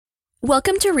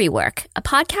Welcome to Rework, a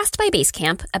podcast by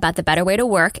Basecamp about the better way to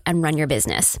work and run your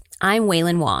business. I'm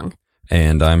Waylon Wong.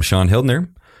 And I'm Sean Hildner.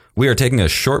 We are taking a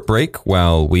short break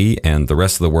while we and the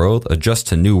rest of the world adjust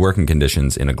to new working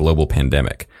conditions in a global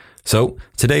pandemic. So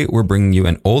today we're bringing you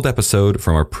an old episode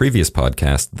from our previous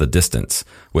podcast, The Distance,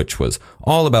 which was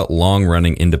all about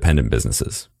long-running independent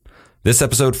businesses. This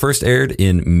episode first aired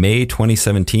in May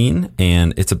 2017,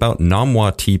 and it's about Nam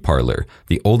Wah Tea Parlor,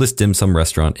 the oldest dim sum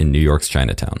restaurant in New York's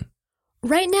Chinatown.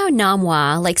 Right now, Nam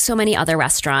Wah, like so many other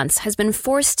restaurants, has been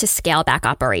forced to scale back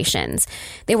operations.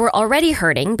 They were already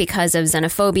hurting because of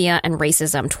xenophobia and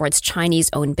racism towards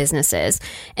Chinese-owned businesses.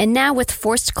 And now with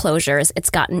forced closures, it's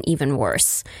gotten even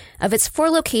worse. Of its 4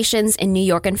 locations in New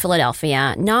York and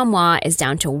Philadelphia, Nam Wah is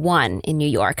down to 1 in New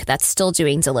York that's still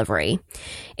doing delivery.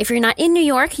 If you're not in New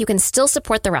York, you can still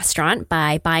support the restaurant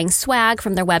by buying swag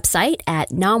from their website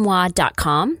at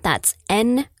namwah.com. That's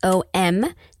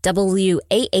NOMWAH.com.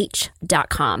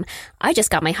 I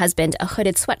just got my husband a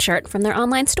hooded sweatshirt from their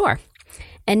online store.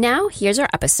 And now, here's our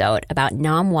episode about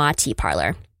Nam Wah Tea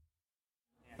Parlor.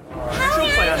 How long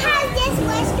has this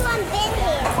restaurant been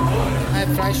here? I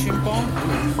have fried shrimp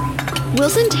bone.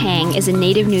 Wilson Tang is a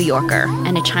native New Yorker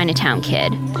and a Chinatown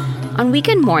kid. On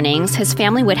weekend mornings, his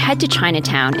family would head to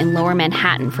Chinatown in Lower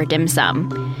Manhattan for dim sum.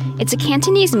 It's a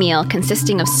Cantonese meal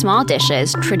consisting of small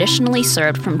dishes traditionally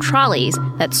served from trolleys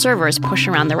that servers push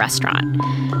around the restaurant.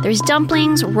 There's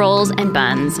dumplings, rolls, and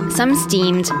buns, some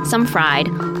steamed, some fried,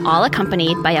 all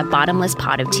accompanied by a bottomless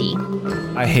pot of tea.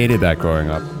 I hated that growing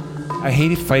up. I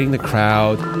hated fighting the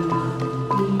crowd.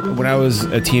 When I was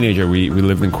a teenager, we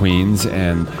lived in Queens,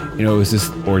 and it was this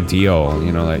ordeal,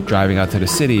 like driving out to the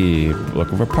city,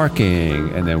 looking for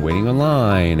parking, and then waiting in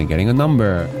line and getting a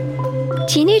number.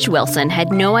 Teenage Wilson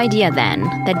had no idea then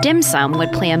that dim sum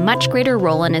would play a much greater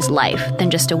role in his life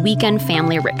than just a weekend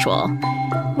family ritual.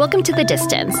 Welcome to The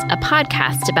Distance, a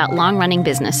podcast about long-running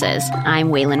businesses. I'm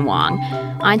Waylon Wong.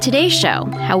 On today's show,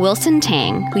 how Wilson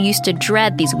Tang, who used to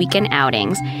dread these weekend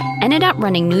outings, ended up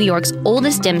running New York's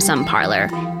oldest dim sum parlor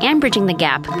and bridging the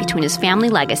gap between his family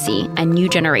legacy and new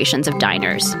generations of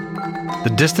diners.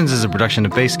 The Distance is a production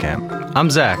of Basecamp.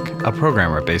 I'm Zach, a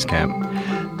programmer at Basecamp.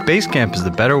 Basecamp is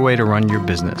the better way to run your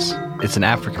business. It's an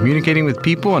app for communicating with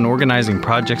people and organizing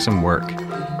projects and work.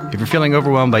 If you're feeling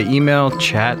overwhelmed by email,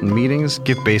 chat, and meetings,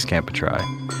 give Basecamp a try.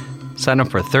 Sign up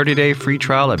for a 30-day free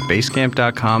trial at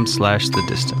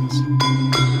basecamp.com/thedistance.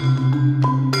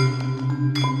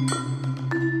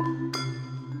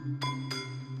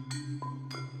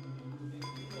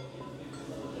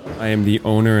 I am the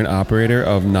owner and operator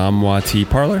of Nam Wah Tea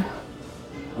Parlor.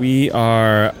 We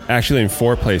are actually in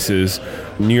 4 places: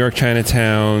 New York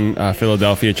Chinatown,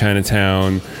 Philadelphia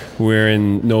Chinatown. We're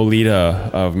in Nolita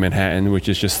of Manhattan, which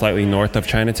is just slightly north of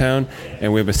Chinatown.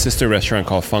 And we have a sister restaurant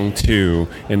called Feng Tu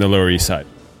in the Lower East Side.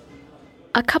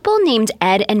 A couple named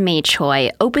Ed and May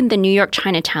Choi opened the New York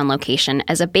Chinatown location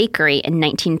as a bakery in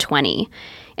 1920.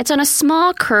 It's on a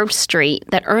small curved street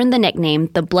that earned the nickname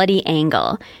the Bloody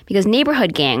Angle because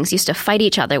neighborhood gangs used to fight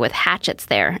each other with hatchets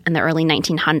there in the early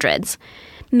 1900s.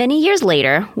 Many years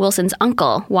later, Wilson's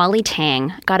uncle, Wally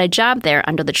Tang, got a job there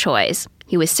under the Chois.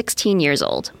 He was 16 years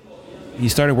old. He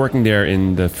started working there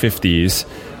in the 50s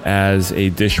as a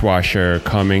dishwasher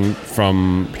coming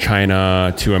from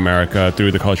China to America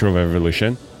through the Cultural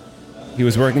Revolution. He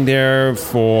was working there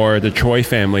for the Choi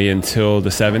family until the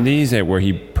 70s, where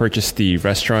he purchased the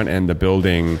restaurant and the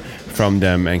building from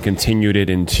them and continued it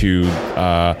into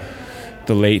the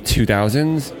late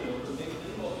 2000s.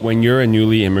 When you're a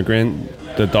newly immigrant,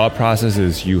 the thought process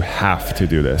is you have to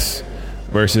do this.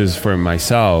 Versus for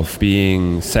myself,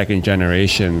 being second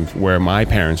generation, where my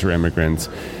parents were immigrants,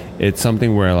 it's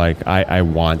something where I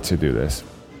want to do this.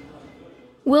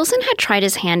 Wilson had tried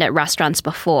his hand at restaurants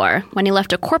before when he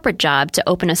left a corporate job to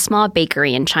open a small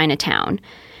bakery in Chinatown.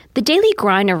 The daily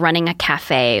grind of running a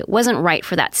cafe wasn't right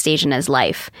for that stage in his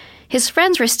life. His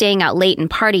friends were staying out late and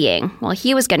partying while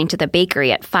he was getting to the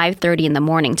bakery at 5:30 in the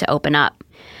morning to open up.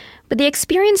 But the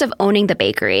experience of owning the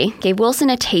bakery gave Wilson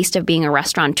a taste of being a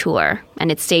restaurateur,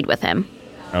 and it stayed with him.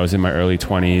 I was in my early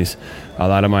 20s. A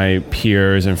lot of my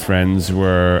peers and friends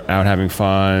were out having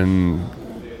fun,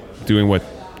 doing what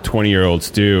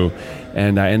 20-year-olds do.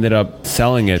 And I ended up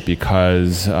selling it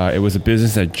because it was a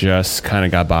business that just kind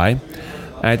of got by.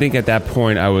 And I think at that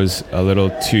point I was a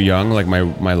little too young,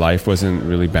 my life wasn't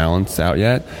really balanced out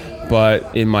yet.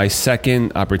 But in my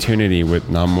second opportunity with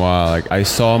Nam Wah, I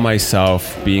saw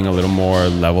myself being a little more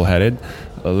level-headed,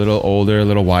 a little older, a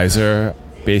little wiser.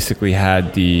 Basically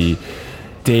had the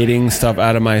dating stuff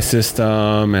out of my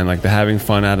system and the having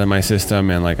fun out of my system,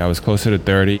 and I was closer to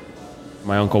 30.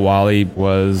 My uncle Wally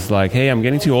was like, "Hey, I'm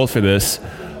getting too old for this.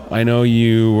 I know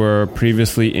you were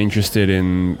previously interested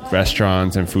in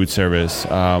restaurants and food service.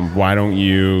 Why don't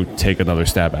you take another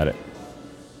stab at it?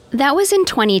 That was in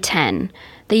 2010.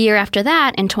 The year after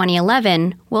that, in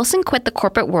 2011, Wilson quit the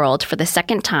corporate world for the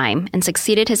second time and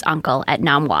succeeded his uncle at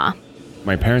Nam Wah.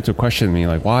 My parents would question me,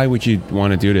 like, why would you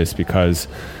want to do this? Because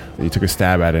you took a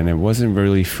stab at it and it wasn't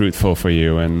really fruitful for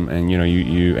you. And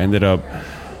you ended up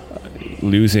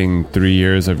losing 3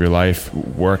 years of your life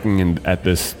working at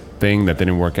this thing that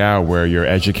didn't work out, where you're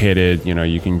educated,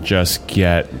 you can just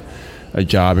get a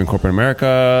job in corporate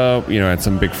America, at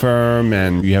some big firm,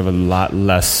 and you have a lot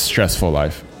less stressful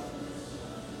life.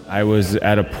 I was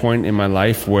at a point in my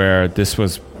life where this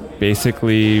was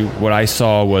basically what I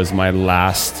saw was my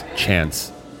last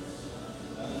chance.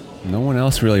 No one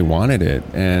else really wanted it,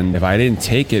 and if I didn't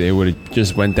take it, it would have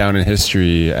just went down in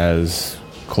history as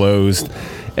closed,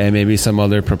 and maybe some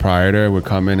other proprietor would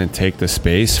come in and take the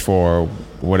space for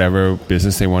whatever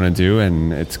business they want to do,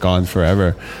 and it's gone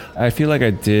forever. I feel like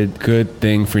I did good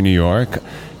thing for New York.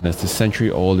 It's a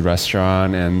century-old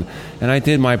restaurant, and I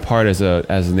did my part as a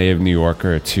native New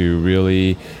Yorker to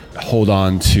really hold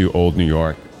on to old New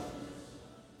York.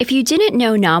 If you didn't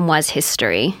know Nam Wah's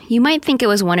history, you might think it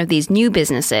was one of these new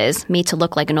businesses made to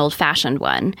look like an old-fashioned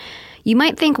one. You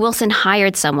might think Wilson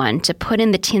hired someone to put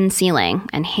in the tin ceiling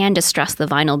and hand-distress the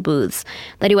vinyl booths,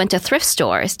 that he went to thrift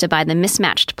stores to buy the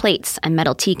mismatched plates and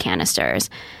metal tea canisters.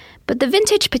 But the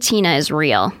vintage patina is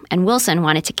real, and Wilson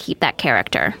wanted to keep that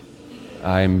character.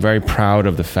 I'm very proud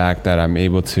of the fact that I'm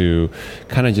able to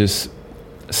kind of just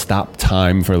stop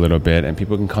time for a little bit, and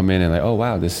people can come in and like, oh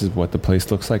wow, this is what the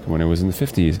place looks like when it was in the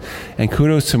 50s. And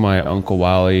kudos to my Uncle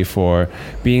Wally for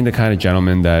being the kind of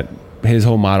gentleman that his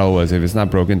whole motto was, if it's not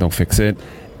broken, don't fix it.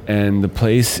 And the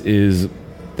place is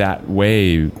that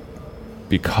way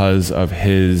because of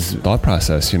his thought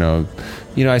process.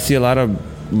 I see a lot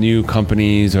of new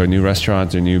companies or new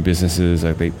restaurants or new businesses,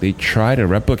 like they try to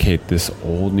replicate this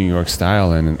old New York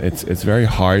style, and it's very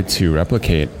hard to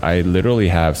replicate. I literally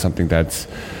have something that's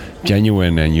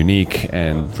genuine and unique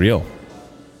and real.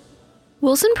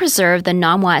 Wilson preserved the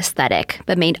Nam Wah aesthetic,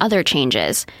 but made other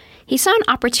changes. He saw an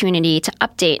opportunity to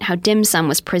update how dim sum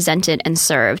was presented and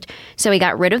served, so he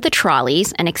got rid of the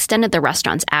trolleys and extended the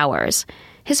restaurant's hours.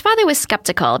 His father was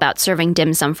skeptical about serving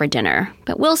dim sum for dinner,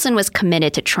 but Wilson was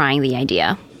committed to trying the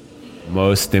idea.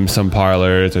 Most dim sum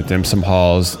parlors or dim sum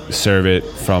halls serve it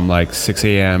from like 6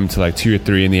 a.m. to like 2 or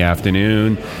 3 in the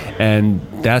afternoon, and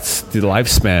that's the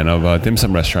lifespan of a dim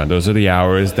sum restaurant. Those are the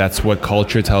hours. That's what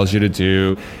culture tells you to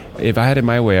do. If I had it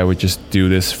my way, I would just do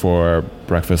this for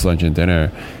breakfast, lunch, and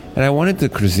dinner. And I wanted the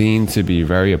cuisine to be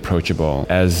very approachable.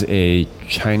 As a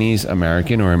Chinese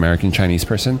American or American Chinese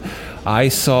person, I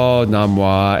saw Nam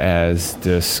Wah as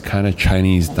this kind of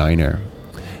Chinese diner.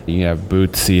 You have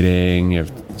booth seating, you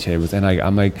have tables, and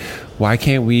I'm like, why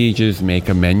can't we just make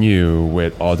a menu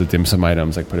with all the dim sum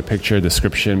items? Like put a picture,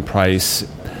 description, price.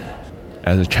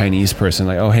 As a Chinese person,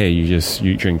 like, oh hey,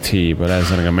 you drink tea. But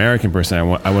as an American person, I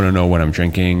want to know what I'm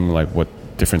drinking, like what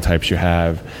different types you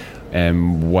have,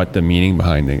 and what the meaning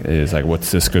behind it is. Like,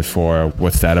 what's this good for?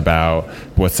 What's that about?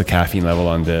 What's the caffeine level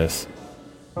on this?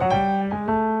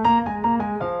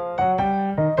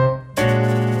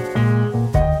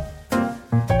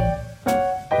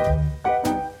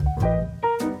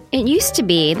 It used to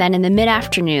be that in the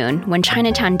mid-afternoon, when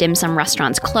Chinatown dim sum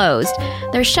restaurants closed,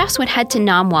 their chefs would head to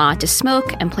Nam Wah to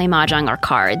smoke and play mahjong or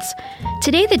cards.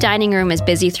 Today, the dining room is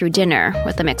busy through dinner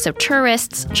with a mix of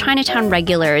tourists, Chinatown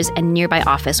regulars, and nearby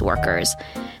office workers.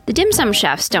 The dim sum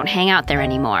chefs don't hang out there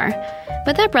anymore.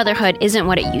 But that brotherhood isn't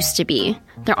what it used to be.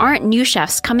 There aren't new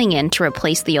chefs coming in to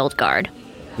replace the old guard.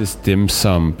 This dim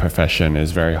sum profession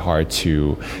is very hard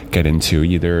to get into,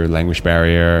 either language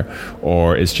barrier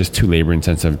or it's just too labor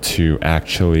intensive to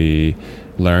actually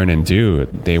learn and do.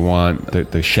 They want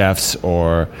the chefs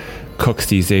or cooks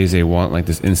these days, they want like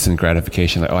this instant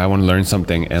gratification, like, oh, I want to learn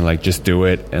something and like just do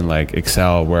it and like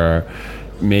excel, where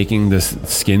making this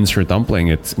skins for dumpling,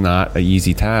 it's not an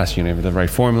easy task. You have the right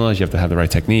formulas, you have to have the right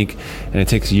technique, and it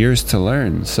takes years to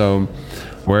learn. So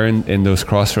we're in those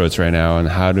crossroads right now, and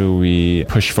how do we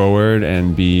push forward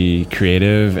and be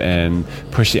creative and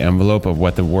push the envelope of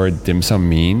what the word dim sum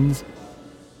means?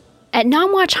 At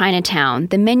Nam Wah Chinatown,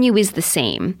 the menu is the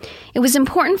same. It was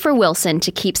important for Wilson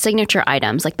to keep signature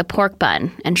items like the pork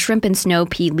bun and shrimp and snow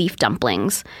pea leaf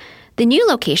dumplings. The new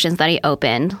locations that he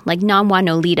opened, like Nam Wah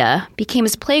Nolita, became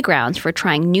his playgrounds for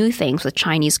trying new things with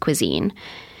Chinese cuisine.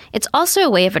 It's also a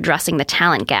way of addressing the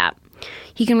talent gap.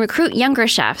 He can recruit younger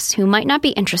chefs who might not be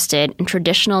interested in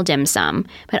traditional dim sum,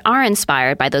 but are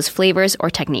inspired by those flavors or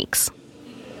techniques.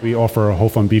 We offer a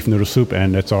Ho-Fun beef noodle soup,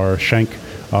 and it's our shank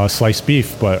sliced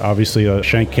beef, but obviously a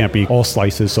shank can't be all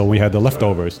slices, so we had the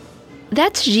leftovers.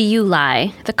 That's Jiyu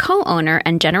Lai, the co-owner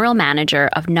and general manager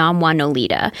of Namwa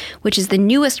Nolita, which is the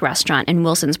newest restaurant in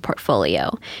Wilson's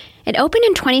portfolio. It opened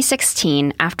in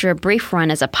 2016 after a brief run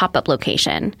as a pop-up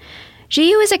location.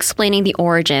 Jiyu is explaining the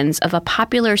origins of a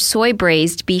popular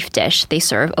soy-braised beef dish they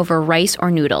serve over rice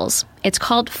or noodles. It's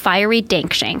called fiery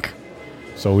dank shank.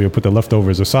 So we would put the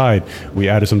leftovers aside. We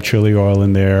added some chili oil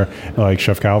in there. Like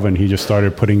Chef Calvin, he just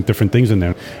started putting different things in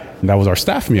there. And that was our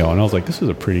staff meal. And I was like, this is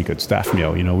a pretty good staff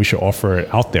meal. You know, we should offer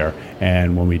it out there.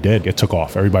 And when we did, it took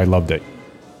off. Everybody loved it.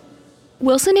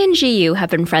 Wilson and Jiyu have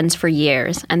been friends for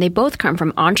years, and they both come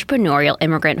from entrepreneurial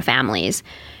immigrant families.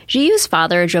 Jiyu's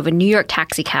father drove a New York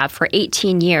taxicab for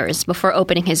 18 years before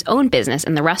opening his own business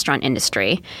in the restaurant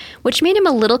industry, which made him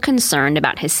a little concerned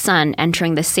about his son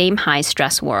entering the same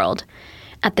high-stress world.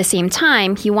 At the same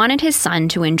time, he wanted his son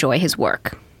to enjoy his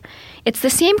work. It's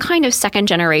the same kind of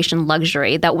second-generation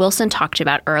luxury that Wilson talked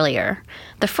about earlier.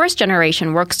 The first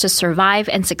generation works to survive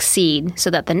and succeed so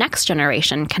that the next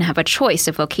generation can have a choice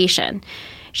of vocation.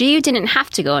 Jiyu didn't have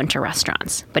to go into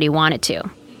restaurants, but he wanted to.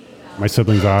 My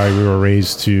siblings and I, we were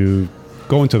raised to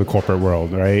go into the corporate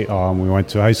world, right? We went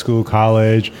to high school,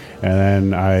 college, and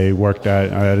then I worked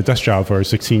at a desk job for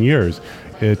 16 years.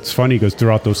 It's funny because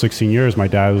throughout those 16 years, my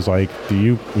dad was like, do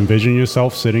you envision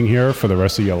yourself sitting here for the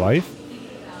rest of your life?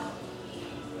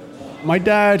 My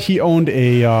dad, he owned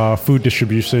a food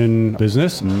distribution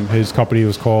business. His company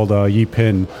was called Yi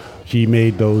Pin. He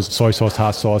made those soy sauce,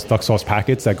 hot sauce, duck sauce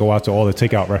packets that go out to all the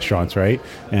takeout restaurants, right?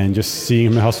 And just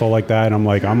seeing him hustle like that, I'm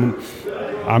like,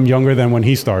 I'm younger than when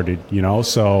he started, you know,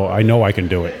 so I know I can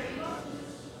do it.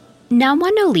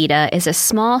 Namwa Nolita is a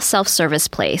small self-service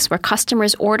place where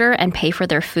customers order and pay for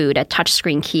their food at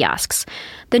touchscreen kiosks.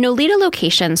 The Nolita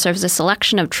location serves a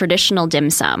selection of traditional dim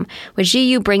sum, which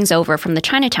Jiyu brings over from the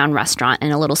Chinatown restaurant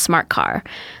in a little smart car.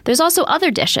 There's also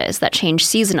other dishes that change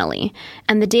seasonally,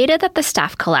 and the data that the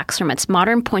staff collects from its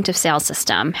modern point-of-sale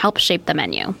system helps shape the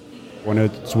menu. When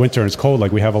it's winter and it's cold,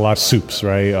 like we have a lot of soups,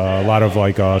 right? A lot of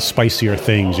like spicier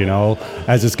things, you know.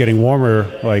 As it's getting warmer,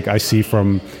 like I see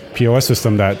from POS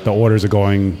system that the orders are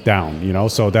going down, you know.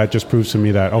 So that just proves to me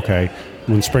that, okay,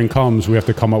 when spring comes, we have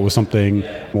to come up with something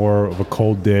more of a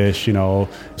cold dish, you know,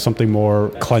 something more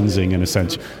cleansing in a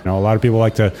sense. You know, a lot of people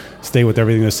like to stay with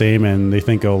everything the same and they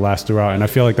think it'll last throughout. And I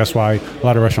feel like that's why a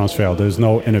lot of restaurants fail. There's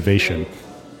no innovation.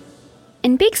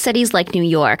 In big cities like New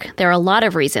York, there are a lot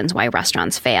of reasons why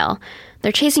restaurants fail.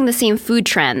 They're chasing the same food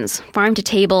trends, farm to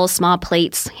table, small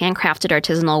plates, handcrafted,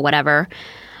 artisanal, whatever.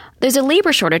 There's a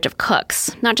labor shortage of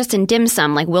cooks, not just in dim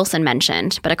sum like Wilson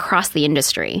mentioned, but across the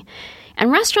industry.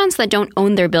 And restaurants that don't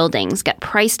own their buildings get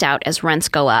priced out as rents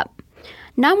go up.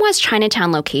 Namwa's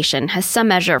Chinatown location has some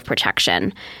measure of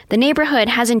protection. The neighborhood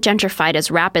hasn't gentrified as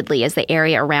rapidly as the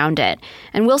area around it,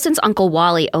 and Wilson's Uncle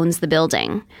Wally owns the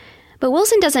building. But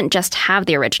Wilson doesn't just have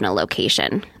the original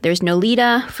location. There's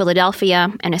Nolita,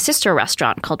 Philadelphia, and a sister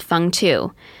restaurant called Fung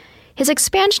Tu. His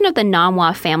expansion of the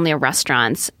Namwa family of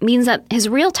restaurants means that his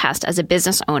real test as a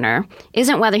business owner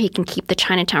isn't whether he can keep the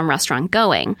Chinatown restaurant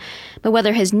going, but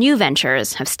whether his new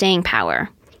ventures have staying power.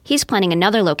 He's planning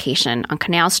another location on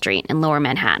Canal Street in Lower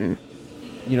Manhattan.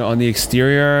 You know, on the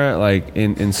exterior, like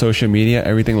in social media,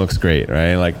 everything looks great,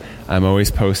 right? Like I'm always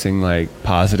posting like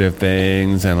positive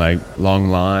things and like long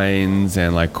lines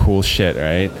and like cool shit,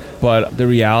 right? But the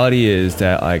reality is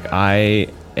that like I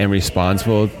am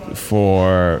responsible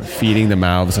for feeding the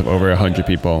mouths of over 100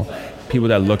 people. People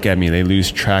that look at me, they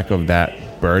lose track of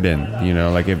that burden. You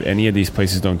know, like if any of these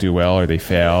places don't do well or they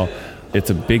fail,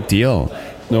 it's a big deal.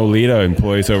 Nolita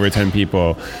employs over 10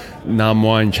 people.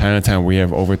 Namwa in Chinatown, we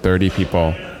have over 30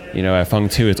 people. You know, at Fung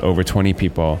Tu, it's over 20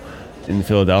 people. In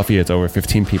Philadelphia, it's over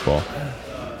 15 people.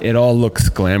 It all looks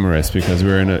glamorous because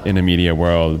we're in a media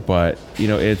world, but you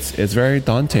know, it's very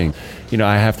daunting. You know,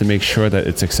 I have to make sure that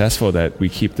it's successful, that we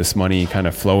keep this money kind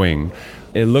of flowing.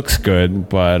 It looks good,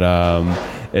 but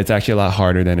it's actually a lot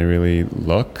harder than it really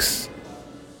looks.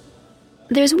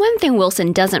 There's one thing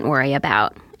Wilson doesn't worry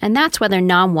about, and that's whether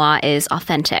Namwa is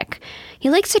authentic. He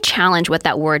likes to challenge what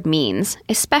that word means,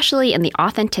 especially in the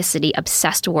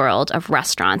authenticity-obsessed world of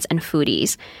restaurants and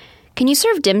foodies. Can you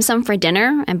serve dim sum for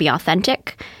dinner and be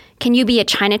authentic? Can you be a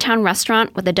Chinatown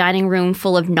restaurant with a dining room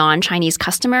full of non-Chinese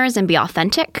customers and be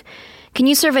authentic? Can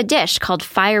you serve a dish called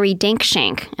fiery dank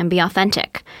shank and be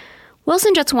authentic?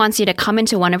 Wilson just wants you to come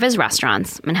into one of his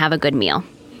restaurants and have a good meal.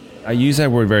 I use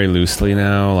that word very loosely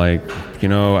now. Like, you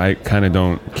know, I kind of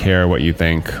don't care what you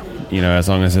think. You know, as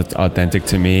long as it's authentic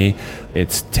to me,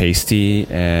 it's tasty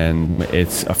and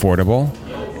it's affordable.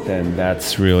 then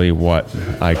that's really what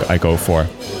I go for.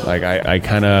 Like I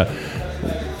kind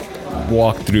of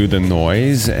walk through the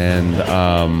noise, and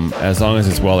as long as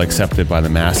it's well accepted by the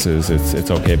masses,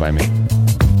 it's okay by me.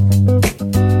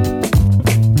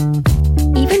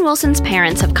 Even Wilson's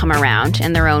parents have come around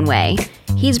in their own way.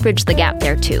 He's bridged the gap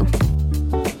there too.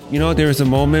 You know, there was a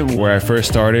moment where I first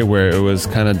started where it was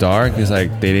kind of dark. It's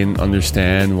like they didn't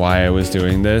understand why I was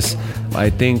doing this. I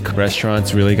think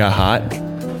restaurants really got hot.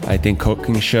 I think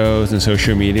cooking shows and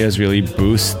social media has really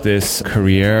boosted this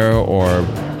career or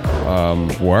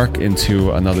work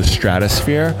into another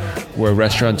stratosphere where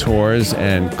restaurateurs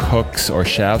and cooks or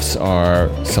chefs are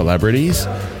celebrities,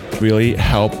 really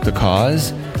help the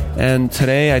cause. And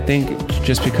today, I think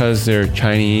just because they're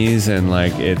Chinese and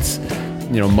like it's,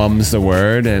 mum's the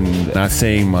word and not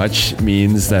saying much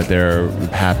means that they're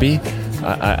happy.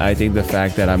 I think the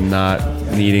fact that I'm not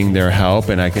needing their help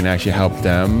and I can actually help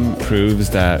them proves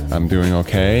that I'm doing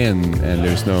okay, and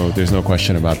there's no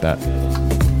question about that.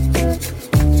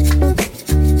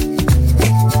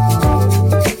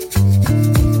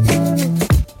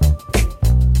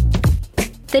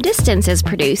 The Distance is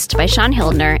produced by Sean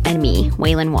Hildner and me,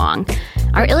 Waylon Wong.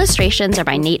 Our illustrations are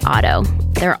by Nate Otto.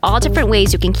 There are all different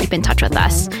ways you can keep in touch with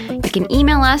us. You can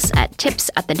email us at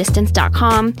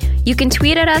tips@thedistance.com. You can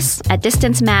tweet at us at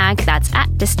DistanceMag, that's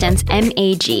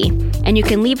 @DistanceMAG. And you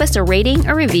can leave us a rating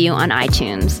or review on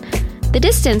iTunes. The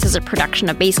Distance is a production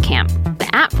of Basecamp, the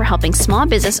app for helping small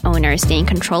business owners stay in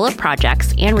control of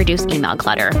projects and reduce email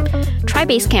clutter. Try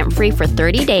Basecamp free for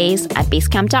 30 days at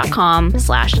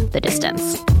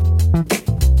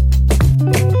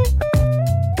basecamp.com/thedistance.